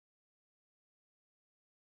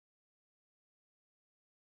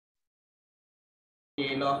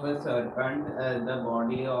tail of a serpent, the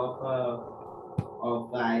body of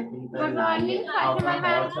I think the Good morning, lion, of a Fatima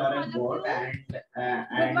ma'am. horse or a goat,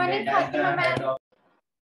 and morning, it has the Fatima head ma'am. of.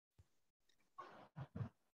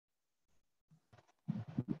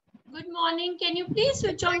 Good morning. Can you please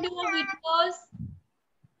switch on to your videos?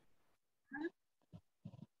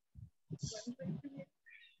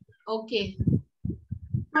 Okay. Good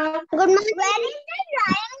morning. Where is the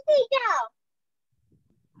lion, teacher?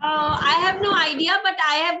 I have no idea, but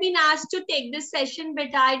I have been asked to take this session,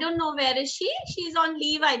 beta. I don't know where is she. She's on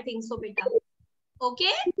leave, I think so, beta.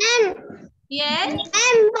 Okay? Ma'am. Yes?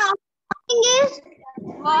 Ma'am, is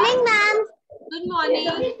morning, ma'am. Good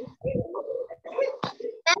morning.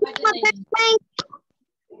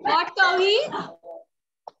 What, Kavi?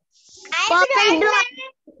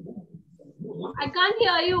 I can't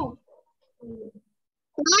hear you.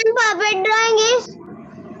 Ma'am, puppet drawing is?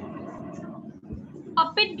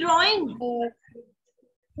 Puppet drawing?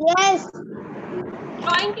 Yes.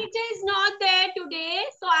 Drawing teacher is not there today,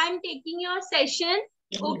 so I'm taking your session.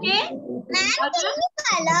 Okay? Ma'am, can you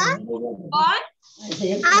color? What?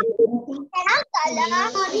 Color.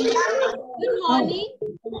 Good morning.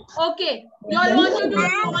 Okay. You all want to do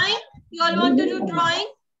drawing? You all want to do drawing?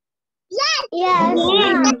 Yes.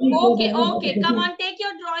 Yes. Okay, okay. Come on, take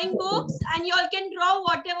your drawing books and you all can draw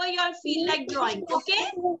whatever you all feel like drawing.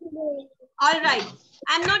 Okay? All right.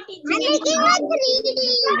 I'm not teaching anything.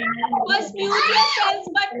 First mute yourselves,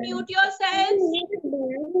 but mute yourselves.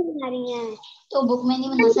 तो book में नहीं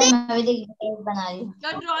बना sir मैं भी देख बना रही हूँ.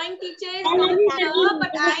 Your drawing teacher is not here,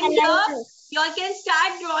 but I'm here. You all can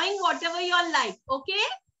start drawing whatever you all like. Okay?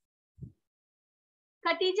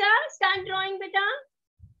 Khatija, start drawing, beta.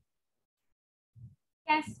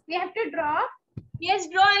 Yes, we have to draw. Yes,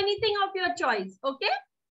 draw anything of your choice. Okay?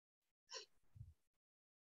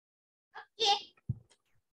 Okay.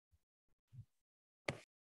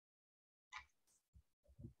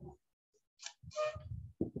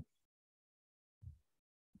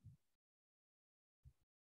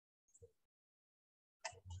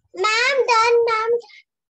 Ma'am, done, ma'am.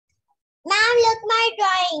 Ma'am, look my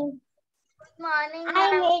drawing. Good morning.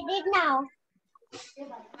 I made it now.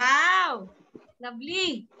 Wow.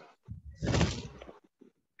 Lovely.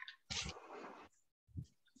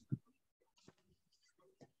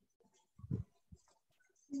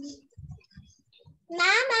 Ma'am,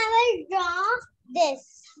 I will draw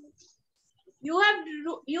this. You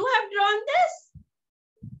have drawn this?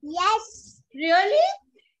 Yes. Really?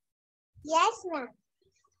 Yes, ma'am.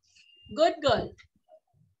 Good girl.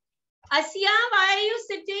 Asiya, why are you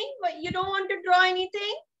sitting? You don't want to draw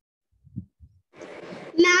anything?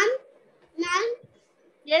 Ma'am,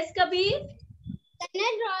 Yes, Kabir? can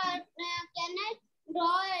I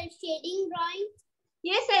draw a shading drawing?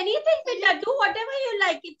 Yes, anything, Beta. Do whatever you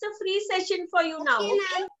like. It's a free session for you now. Okay,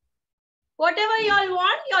 Okay? ma'am. Whatever you all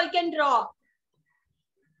want, you all can draw.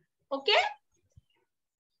 Okay?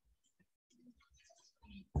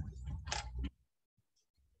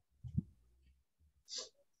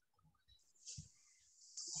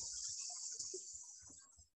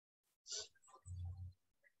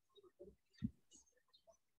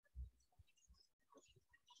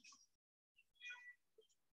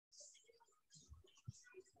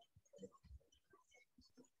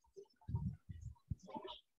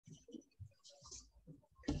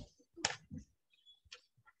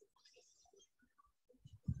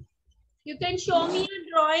 You can show me your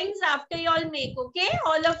drawings after you all make, okay?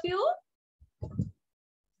 All of you.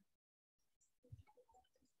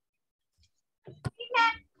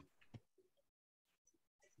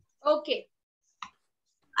 Okay.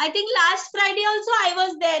 I think last Friday also I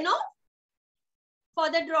was there, no? For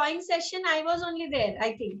the drawing session, I was only there,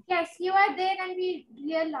 I think. Yes, you are there and we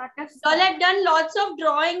did a lot of You stuff. all had done lots of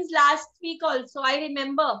drawings last week also, I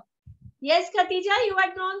remember. Yes, Khatija, you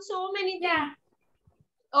had drawn so many things. Yeah.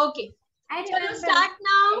 Okay. I Shall we remember. start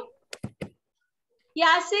now?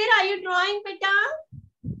 Yasir, are you drawing,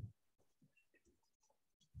 beta?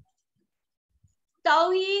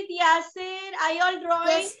 Tawheed, Yasir, are you all drawing?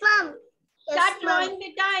 Yes, ma'am. Start drawing,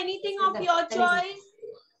 beta. Anything of your choice.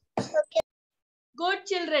 Okay. Good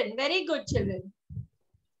children. Very good children.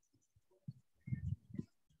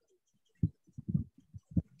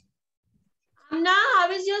 Amna, how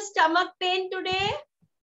is your stomach pain today?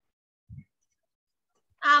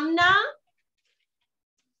 Amna,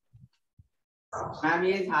 Ma'am,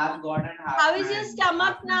 he is half God and half how is your man.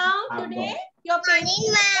 stomach now Half today? God. Your pain?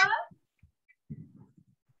 Morning, ma'am.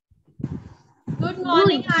 Good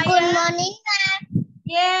morning, Good Aya. morning, ma'am.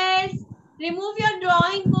 Yes. Remove your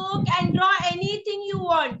drawing book and draw anything you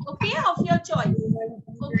want, okay, of your choice.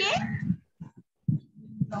 Okay?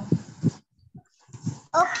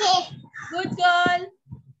 Okay. Good girl.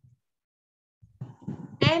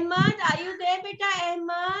 Ahmad, are you there, beta?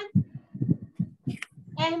 Ahmad?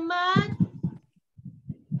 Ahmad?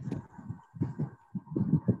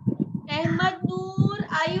 Ahmad Noor,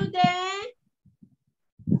 are you there?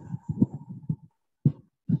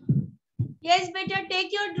 Yes, beta,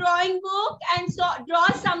 take your drawing book and draw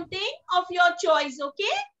something of your choice,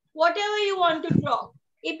 okay? Whatever you want to draw.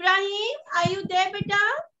 Ibrahim, are you there, beta?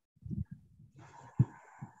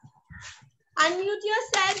 Unmute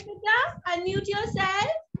yourself, beta. Unmute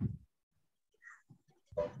yourself.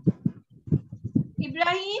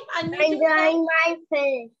 Ibrahim, unmute yourself. I'm drawing my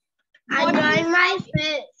face. I'm drawing my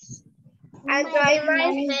face. I'm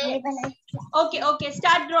drawing my face. Okay, okay.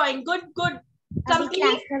 Start drawing. Good, good.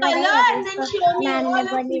 Complete color and then show me all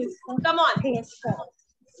of you. Come on.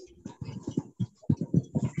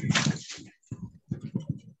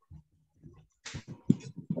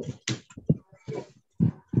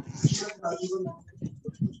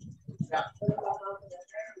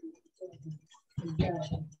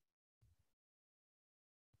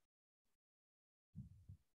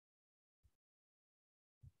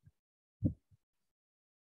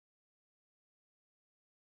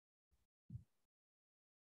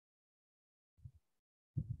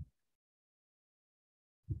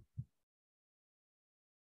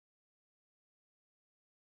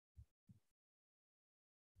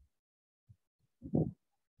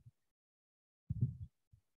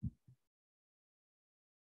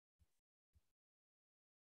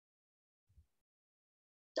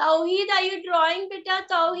 Tawheed, are you drawing, beta?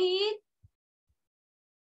 Tawheed?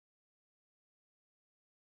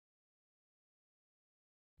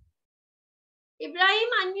 Ibrahim,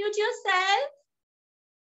 unmute yourself.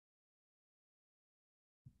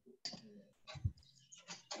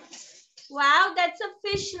 Wow, that's a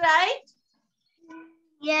fish, right?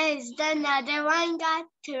 Yes, the another one got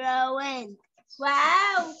thrown.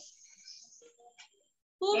 Wow.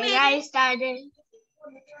 Who Then made I it? started.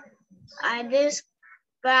 I just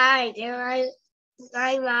cried. And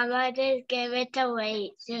my mama just gave it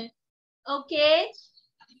away. Okay.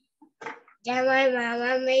 Then my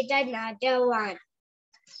mama made another one.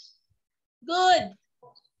 Good.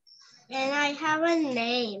 And I have a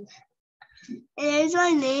name. And there's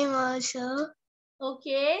my name also.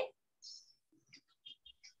 Okay.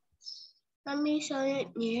 Let me show it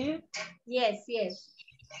here. Yes, yes.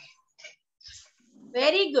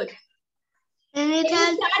 Very good. And it Can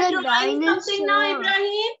has you start the drawing something now, dinosaur.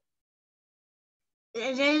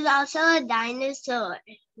 Ibrahim? There's also a dinosaur.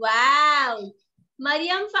 Wow.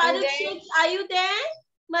 Mariam Farooq then- Sheikh, are you there?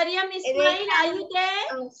 Mariam it Ismail, are has you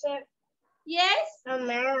there? Also Yes. a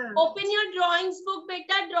man. Open your drawings book,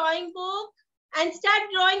 beta, drawing book. And start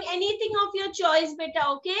drawing anything of your choice, beta,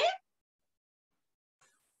 okay?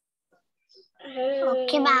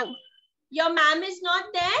 Okay, ma'am. Your ma'am is not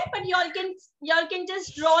there, but y'all can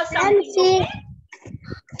just draw something, okay?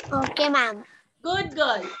 Okay, ma'am. Good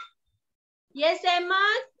girl. Yes, Emma.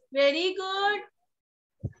 Very good.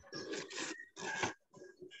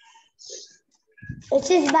 It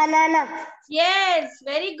is banana. Yes,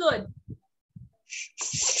 very good.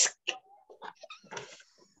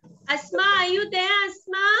 Asma, are you there,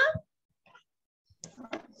 Asma?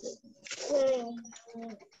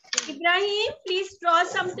 Ibrahim, please draw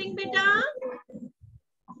something, beta.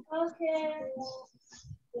 Okay.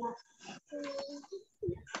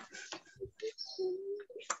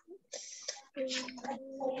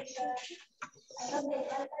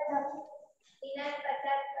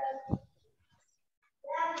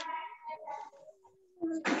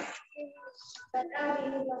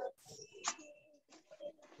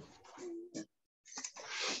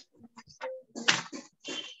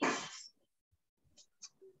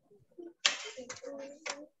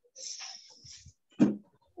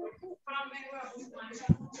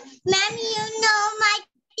 Ma'am, you know my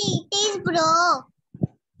teeth is broke.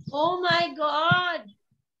 Oh my God.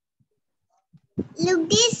 Look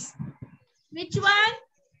this Which one?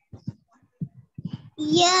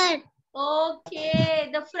 here. Okay,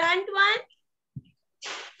 the front one.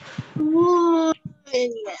 You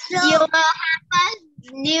will have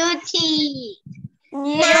a new teeth.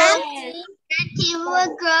 Yes. That teeth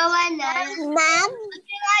will grow another. Ma'am,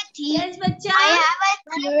 Yes, bacha. I have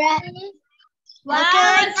a Curie. Wow,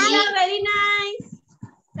 Okay, Asia, very nice.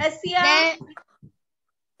 Asia,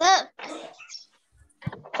 Look.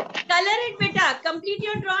 color it, beta. Complete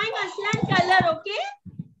your drawing, Aslan. Color, okay?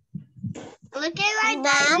 Look at my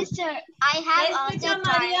dinosaur. I have Yes, also Beta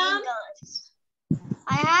Mariam. triangles.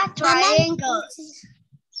 I have triangles.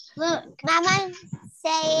 Look. Mama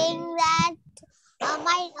saying that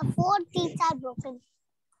my 4 teeth are broken.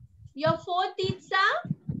 Your 4 teeth are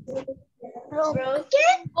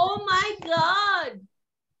Broken? Oh my God.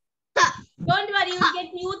 Don't worry, you'll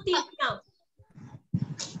get new teeth now.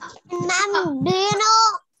 Ma'am, do you know?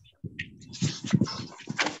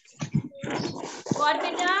 What,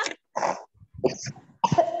 beta?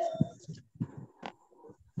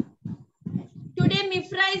 Today,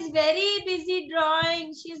 Mifra is very busy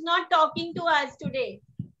drawing. She's not talking to us today.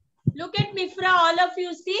 Look at Mifra, all of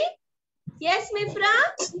you, see? Yes, Mifra?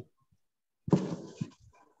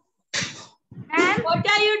 What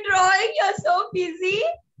are you drawing? You're so busy.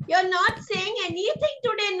 You're not saying anything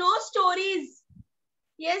today. No stories.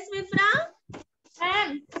 Yes, Mifra?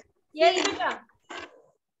 Yes, Mifra.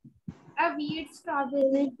 A weird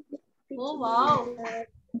strawberry. Oh, wow.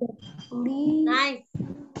 Nice.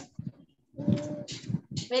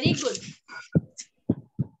 Very good.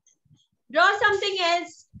 Draw something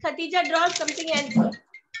else. Khatija, draw something else.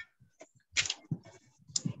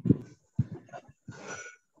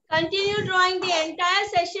 Continue drawing the entire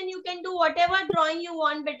session. You can do whatever drawing you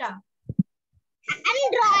want, beta.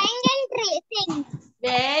 I'm drawing and tracing.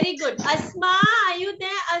 Very good. Asma, are you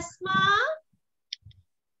there? Asma?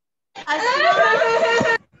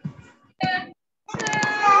 Asma?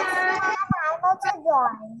 I'm also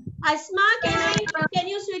drawing. Asma, can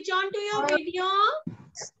you switch on to your video?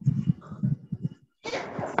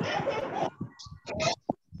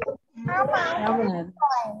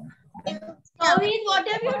 Tawheed, what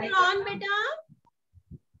have you drawn, beta?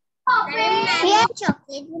 Yeah,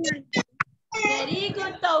 chocolate. Very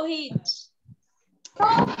good, Tawheed.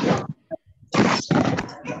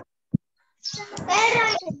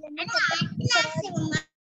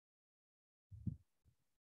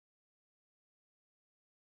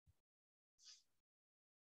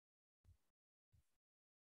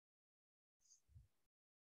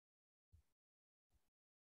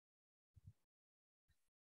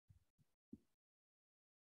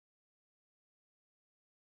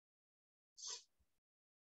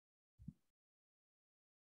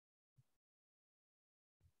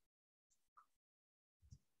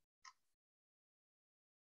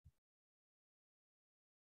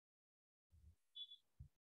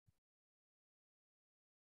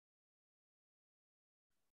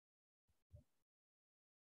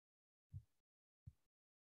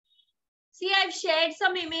 See, I've shared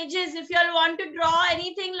some images. If you all want to draw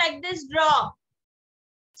anything like this, draw.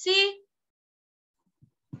 See?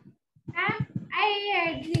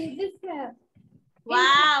 I agree. This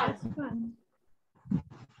Wow. is fun.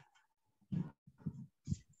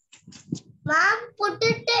 Mom, put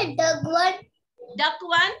it the duck one. Duck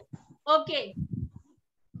one? Okay.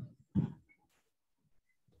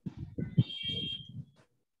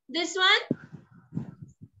 This one?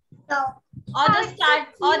 No. Or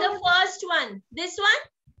the first one? This one?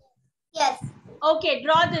 Yes. Okay,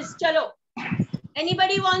 draw this. Chalo.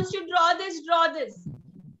 Anybody wants to draw this? Draw this.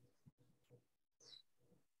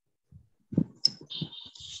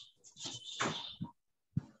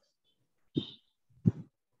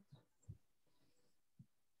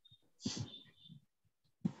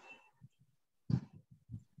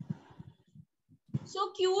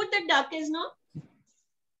 So cute the duck is, no?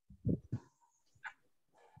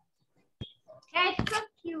 Yeah, it's so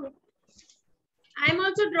cute. I'm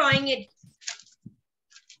also drawing it.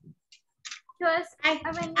 Just, I'm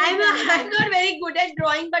not very good at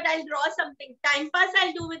drawing, but I'll draw something. Time pass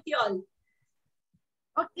I'll do with you all.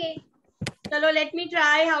 Okay. Chalo, let me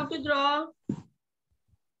try how to draw.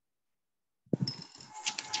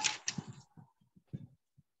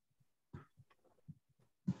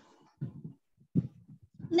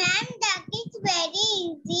 Ma'am, that is very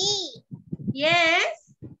easy. Yes.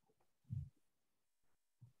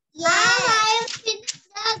 Yeah.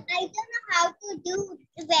 I don't know how to do.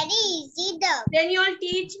 It's very easy though. Then you'll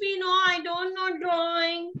teach me. No, I don't know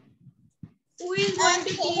drawing. Who is going to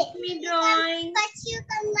teach me drawing? But you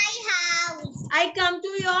come my house. I come to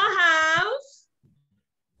your house.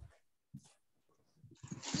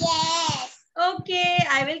 Yes. Okay,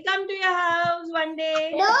 I will come to your house one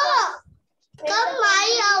day. No. Come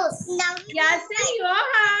my house. Now. Yes, in your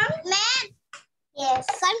house. Ma'am. Yes.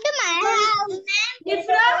 Come to my house.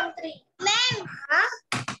 Mifra? Ma'am.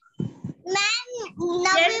 Ma'am.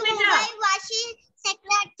 Now Yes, we beta. will washing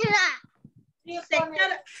secretary. Sector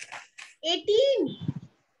 18.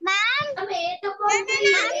 Ma'am.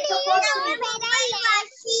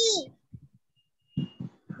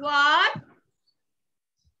 What?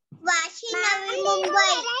 Washi Navi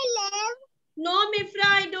Mumbai. No, Mifra,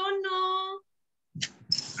 I don't know.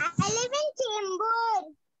 I live in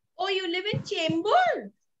Chembur. Oh, you live in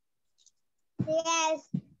Chembur? Yes.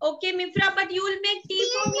 Okay, Mifra, but you will make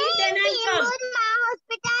tea for me, then I'll come. Chembur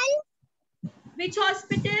hospital. Which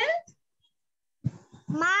hospital?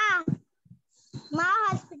 Ma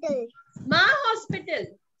Hospital. Ma Hospital.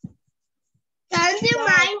 Come to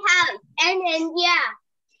my house in India.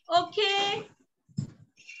 Okay.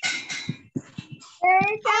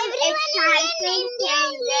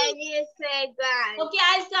 Okay,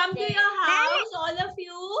 I'll come to your house, all of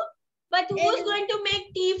you. But who's going to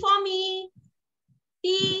make tea for me?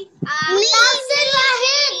 Tea. Yasir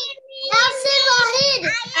Wahid. Yasir Wahid.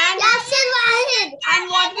 Yasir Wahid. And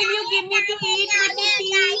what will you give me to eat with the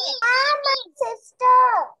tea? My sister.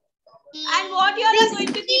 And what you are going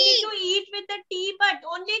to give me to eat with the tea? But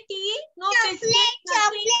only tea? No biscuit,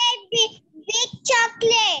 nothing? Big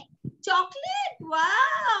chocolate. Chocolate?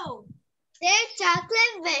 Wow. There's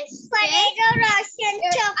chocolate biscuit. Potato Russian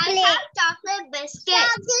chocolate. I have chocolate biscuit.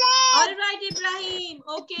 Chocolate. All right, Ibrahim.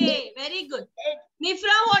 Okay, very good.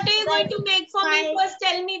 Mifra, what are you going to make for me? First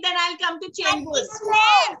tell me, then I'll come to Chambers.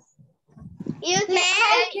 You can.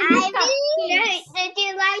 Did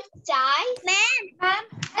you like chai? Ma'am.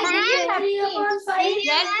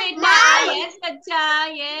 Yes, beta. Yes, bacha.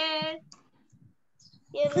 Yes.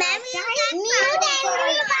 Ma'am,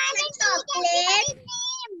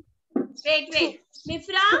 Wait.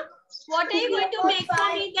 Mifra, what are you going to make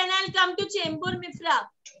for me? Then I'll come to Chamber, Mifra.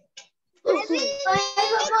 5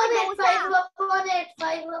 upon 8.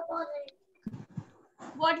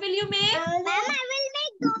 What will you make? Ma'am, I will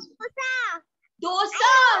make dosa.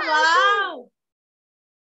 Dosa. Wow.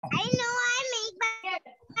 I know I make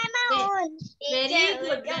by my own. Very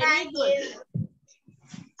good. Very good.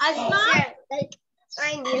 Asma?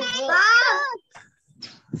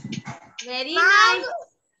 Very nice.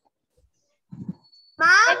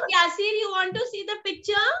 Mom? Yasir, you want to see the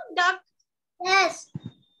picture? Duck? Yes.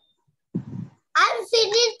 I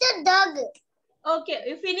finished the dog. Okay,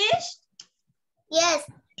 you finished? Yes.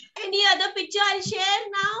 Any other picture I'll share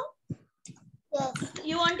now? Yes.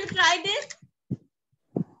 You want to try this?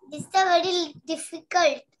 This is very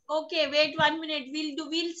difficult. Okay, wait 1 minute.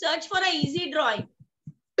 We'll search for an easy drawing.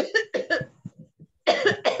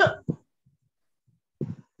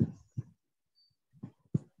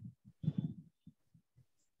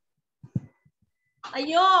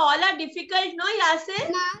 Ayo, all are difficult, no,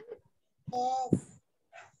 Yasir? Yes.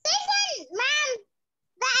 This one, ma'am.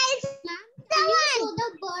 That is the one. Can you show the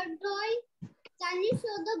bird drawing? Can you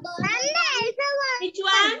show the bird? Ma'am, that is the one. Which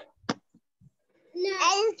one? No.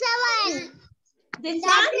 That is the one. This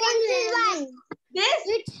That one? one. This?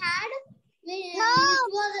 Which had? No.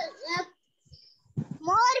 Which was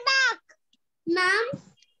More back. ma'am?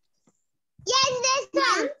 Yes, this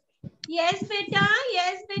one. Yes,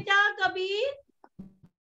 beta, Kabir.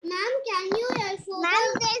 Ma'am, can you show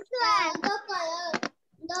Ma'am, this one. the color,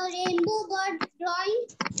 the rainbow bird drawing?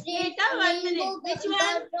 Beta, 1 minute. Rainbow Which bird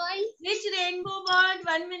one? drawing? Which rainbow bird?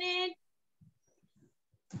 1 minute.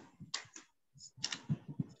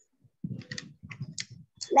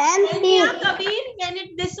 Ma'am, Tell me, Kabir, can it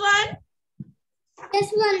this one? This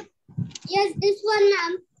one. Yes, this one,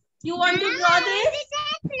 ma'am. You want to draw this?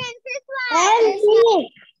 MC.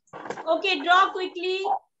 Okay, draw quickly.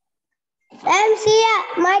 MC,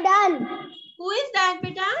 my done. Who is that,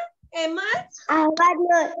 beta? Emma? I got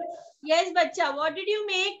more. Yes, bacha. What did you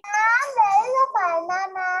make? There is a panda,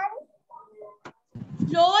 ma'am.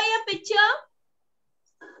 Draw your picture.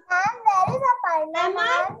 Ma'am, there is a panda, Emma?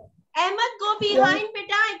 Emma, go behind,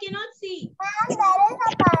 beta. I cannot see. Ma'am, there is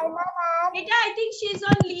a panda, ma'am. Beta, I think she's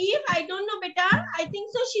on leave. I don't know, beta. I think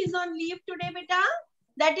so. She's on leave today, beta.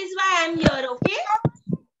 That is why I'm here, okay?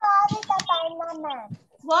 There is a panda, ma'am.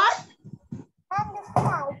 What? Ma'am, this is my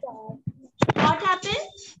turn. What happened?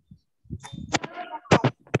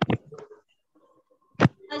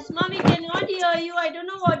 Asma, we cannot hear you. I don't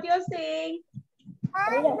know what you're saying.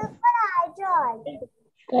 Ma'am, this is my turn.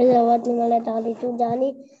 Kalawat ni mala tali tu jani.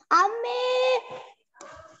 Amme.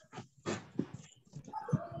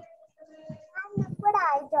 Ma'am, this is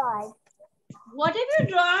my turn. What have you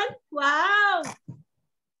drawn? Wow.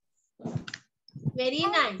 Very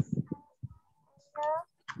nice.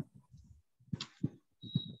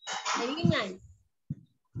 Very nice.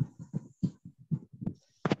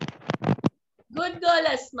 Good girl,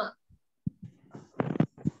 Asma.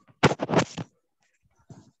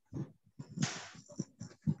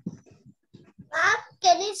 Ma'am,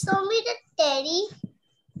 can you show me the teddy?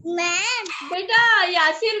 Ma'am. Beta,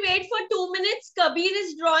 Yasir, wait for 2 minutes. Kabir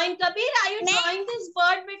is drawing. Kabir, are you drawing this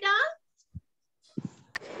bird, beta?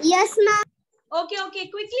 Yes, ma'am. Okay.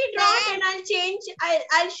 Quickly draw it and I'll change.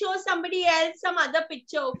 I'll show somebody else some other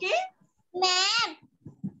picture, okay? Ma'am.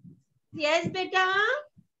 Yes, beta.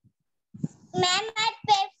 Ma'am, I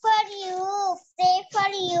pray for you. Pray for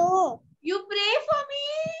you. You pray for me?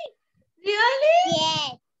 Really?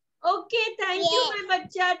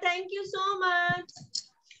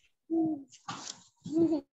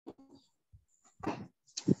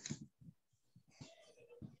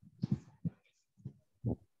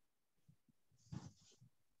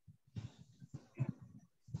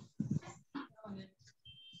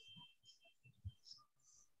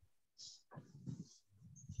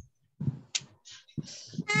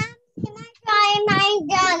 I'm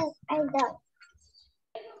done. I'm done.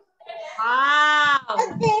 Wow.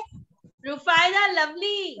 Okay. Rufaida,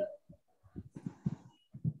 lovely.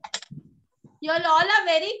 You all are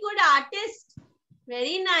very good artists.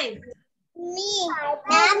 Very nice. Me,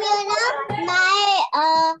 ma'am, you know,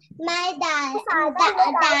 my daddy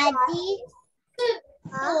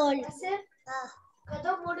told.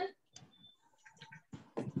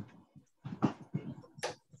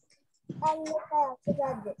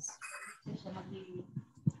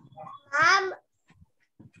 Ma'am,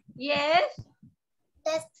 Yes.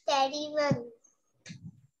 the steady one.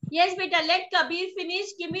 Yes, beta. Let Kabir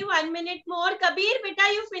finish. Give me 1 minute more. Kabir, beta,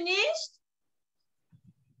 you finished?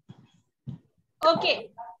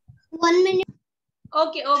 Okay. 1 minute.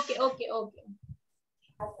 Okay.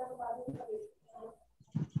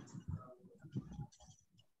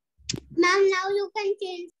 Ma'am, now you can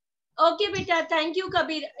change. Okay, beta. Thank you,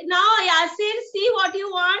 Kabir. Now, Yasir, see what you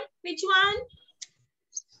want. Which one?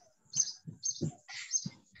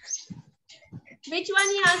 Which one,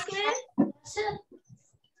 Yasir?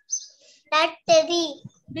 That teddy.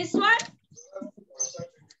 This one?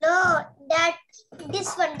 No,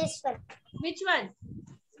 this one. Which one?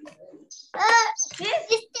 This?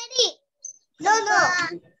 This teddy. No.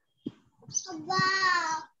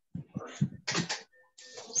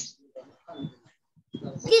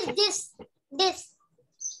 This.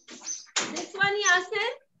 This one,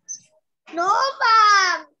 Yasir? No,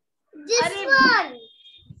 ma'am. This Arey, one.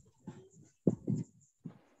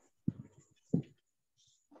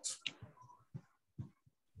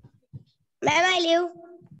 Ma'am, I leave.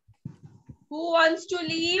 Who wants to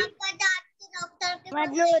leave? What?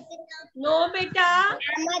 No, beta.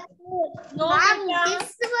 No, Ma'am, beta.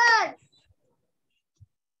 this one.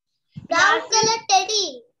 Brown color teddy.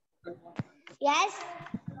 Yes.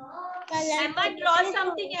 Emma, draw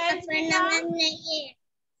something else, beta.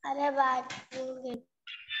 अरे बात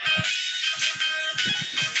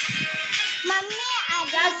mummy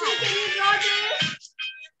Yasir, can you draw this?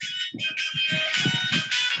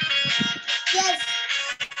 Yes.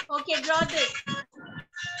 Okay, draw this.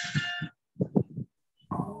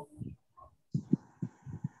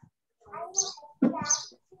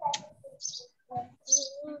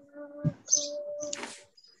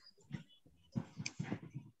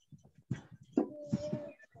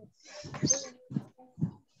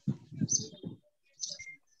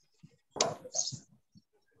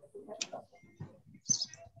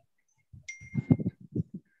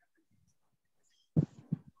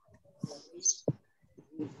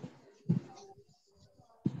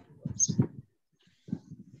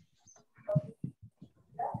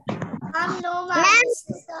 No, ma'am. This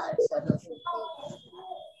is also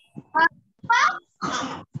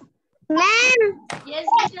ma'am. Yes,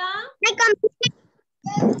 beta. My computer.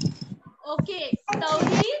 Okay.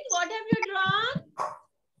 Tawheed, what have you drawn?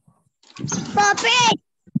 Puppet.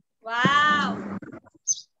 Wow.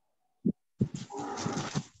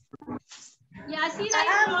 Yasir, are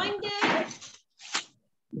you drawing this?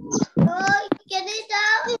 Oh, can you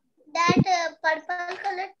draw that purple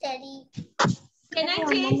color teddy? Can I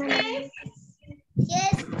change this?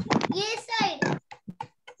 Yes. Yes, side.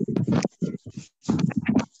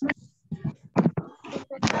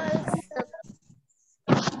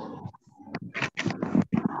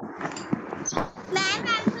 Ma'am,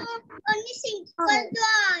 also only simple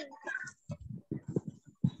drawing.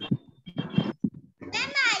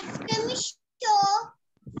 Ma'am, ice cream is show.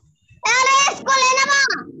 अरे इसको लेना माँ.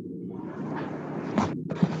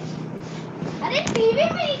 अरे TV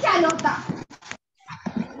में नहीं चालू होता.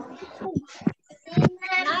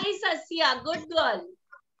 Nice, Asya. Good girl.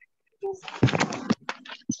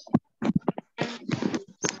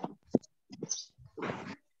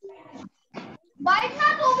 बैठना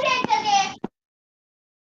तू भी एक जगह.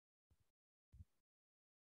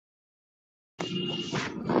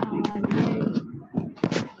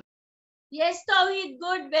 Yes, Tawheed.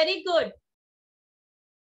 Good. Very good.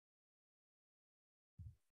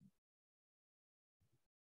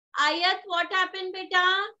 Ayat, what happened, beta?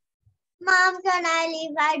 Mom, can I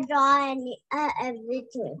leave? I draw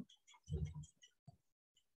everything.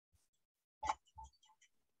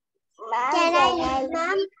 Can I leave,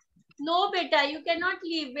 ma'am? No, beta. You cannot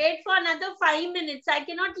leave. Wait for another 5 minutes. I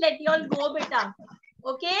cannot let you all go, beta.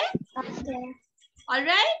 Okay? Okay. All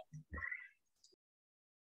right?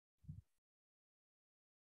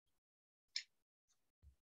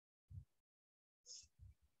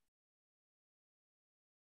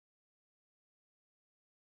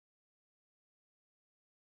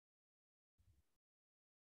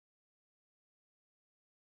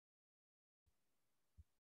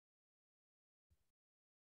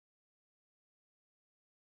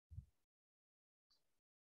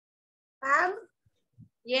 Ma'am,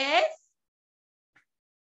 Yes.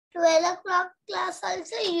 12 o'clock class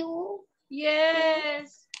also you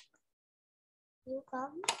Yes.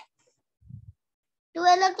 come.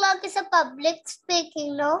 12 o'clock is a public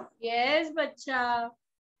speaking, no? Yes, bacha.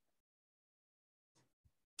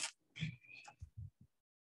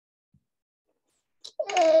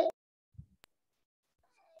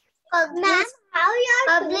 Ma'am, how you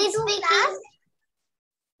are public speaking?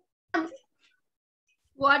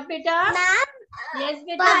 What, beta? Ma'am, Yes,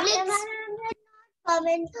 beta. public come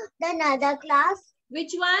into the another class.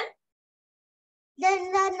 Which one?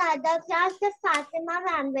 Then the another class, the Fatima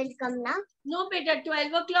ma'am will come now. No, beta.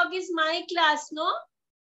 12 o'clock is my class, no?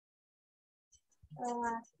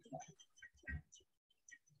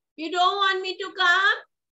 You don't want me to come?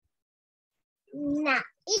 No.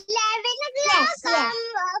 11 o'clock come,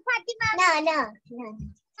 Fatima. No.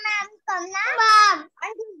 Ma'am, come now. Ma'am.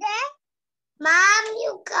 Are you there? Ma'am,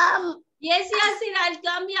 you come. Yes, Yasir. I'll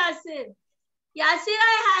come, Yasir. Yasir,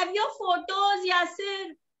 I have your photos,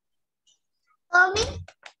 Yasir. Mommy?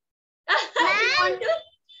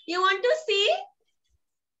 You want to see?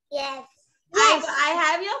 Yes. I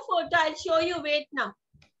have your photo. I'll show you. Wait now.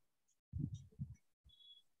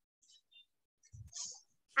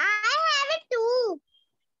 I have it too.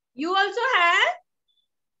 You also have?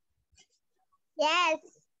 Yes.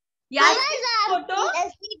 Yasir's photo?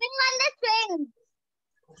 Sleeping on the swing.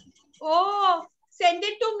 Oh, send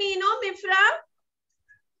it to me, no, Mifra?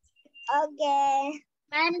 Okay.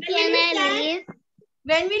 Ma'am, Can I leave?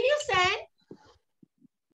 When will you send?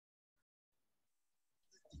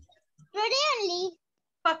 Today only.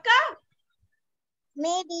 Pakka?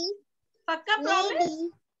 Maybe. Pakka promise? Maybe.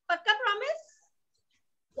 Pakka promise?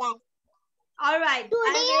 Yes. All right.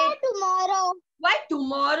 Today or tomorrow? Why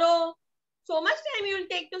tomorrow? So much time you will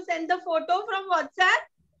take to send the photo from WhatsApp?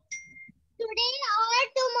 Today or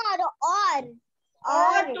tomorrow?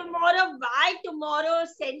 Or tomorrow. Why tomorrow?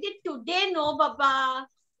 Send it today, no, Baba.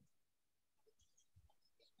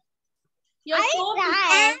 You're so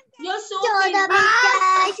busy. You're so busy.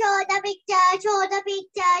 Show the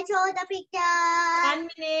picture. 1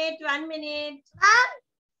 minute, 1 minute.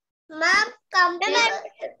 Ma'am, come. Ma'am,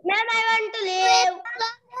 I want to leave.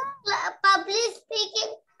 Public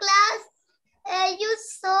speaking class. You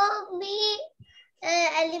saw me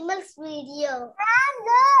animals video. Ma'am,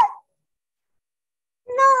 look.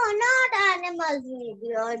 No, not animals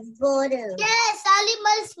video. It's boring. Yes,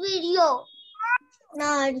 animals video. No,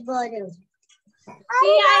 it's boring.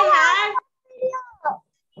 See, I have.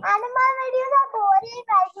 Animal videos are boring.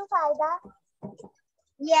 Try to find that.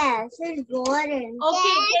 Yes, it's boring.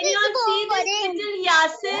 Okay, Yes, can you all see this boring. little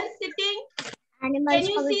Yasir sitting? Animals Can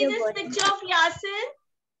you see video this boring. picture of Yasir?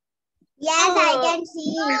 Yes, I can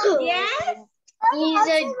see. Yes? He's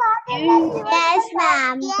a dude. Yes,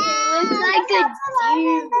 ma'am. He looks like a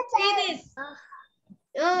dude. See this.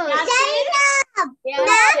 Oh, Yasir?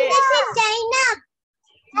 Ma'am, this is Zainab.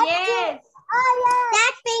 Yes.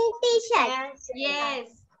 That pink t-shirt. Yes.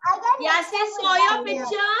 Yasir saw your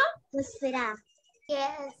picture? Musfira.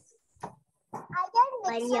 Yes.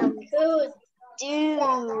 Mariam. Oh,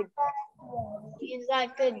 dude. He's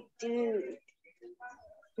like a dude.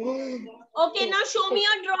 Okay, now show me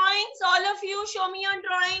your drawings. All of you, show me your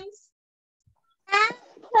drawings.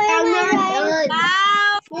 Good.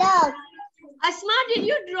 Wow. Look. Asma, did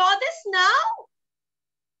you draw this now?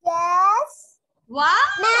 Yes. Wow.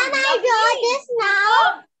 Ma'am, I lovely. draw this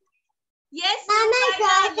now. Yes, Ma'am, I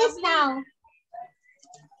draw this lovely. now.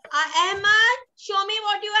 Ahmad, show me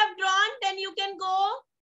what you have drawn. Then you can go.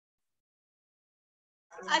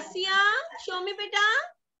 Asiya, show me, beta.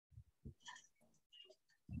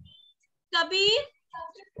 Kabir,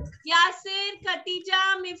 Yasir, Khatija,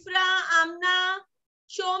 Mifra, Amna.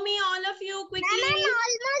 Show me all of you quickly. Ma'am, I'm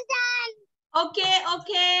almost done.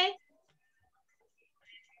 Okay.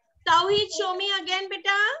 Tawheed, show me again,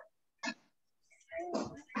 beta.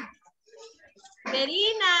 Very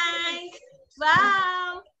nice.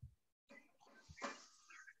 Wow.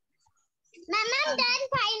 Ma'am, I'm done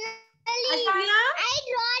finally. Asiya? I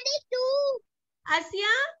drawed it too.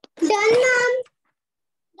 Asiya? Done, ma'am.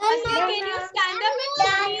 Asiya, can you stand up and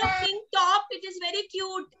show me your pink top? It is very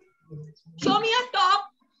cute. Show me your top.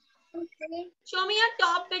 Okay. Show me your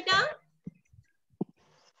top, beta.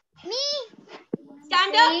 Me.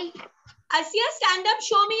 Stand up. Asiya, stand up.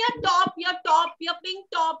 Show me your top, your pink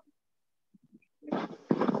top.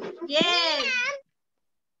 Yes.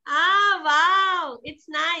 Ah, wow. It's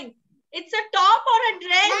nice. It's a top or a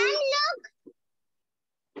dress? Ma'am, look.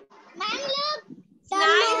 Ma'am, look. It's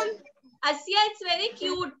nice. Asiya, it's very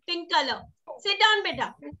cute. Pink color. Sit down,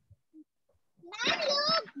 beta. Ma'am,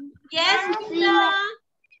 look. Yes, Mifra.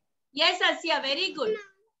 Yes, Asya, very good.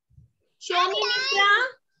 Show me, Mitra.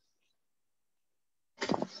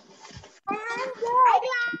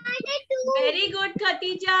 Very good,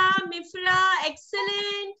 Khatija, Mifra,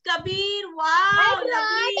 excellent. Kabir, wow,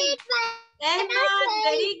 lovely. Ahmad,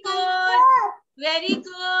 very good. Very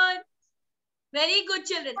good. Very good,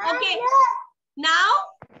 children. Okay, now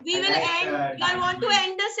we will end. You all want to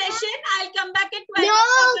end the session? I'll come back at 12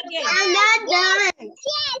 o'clock again. I'm not done.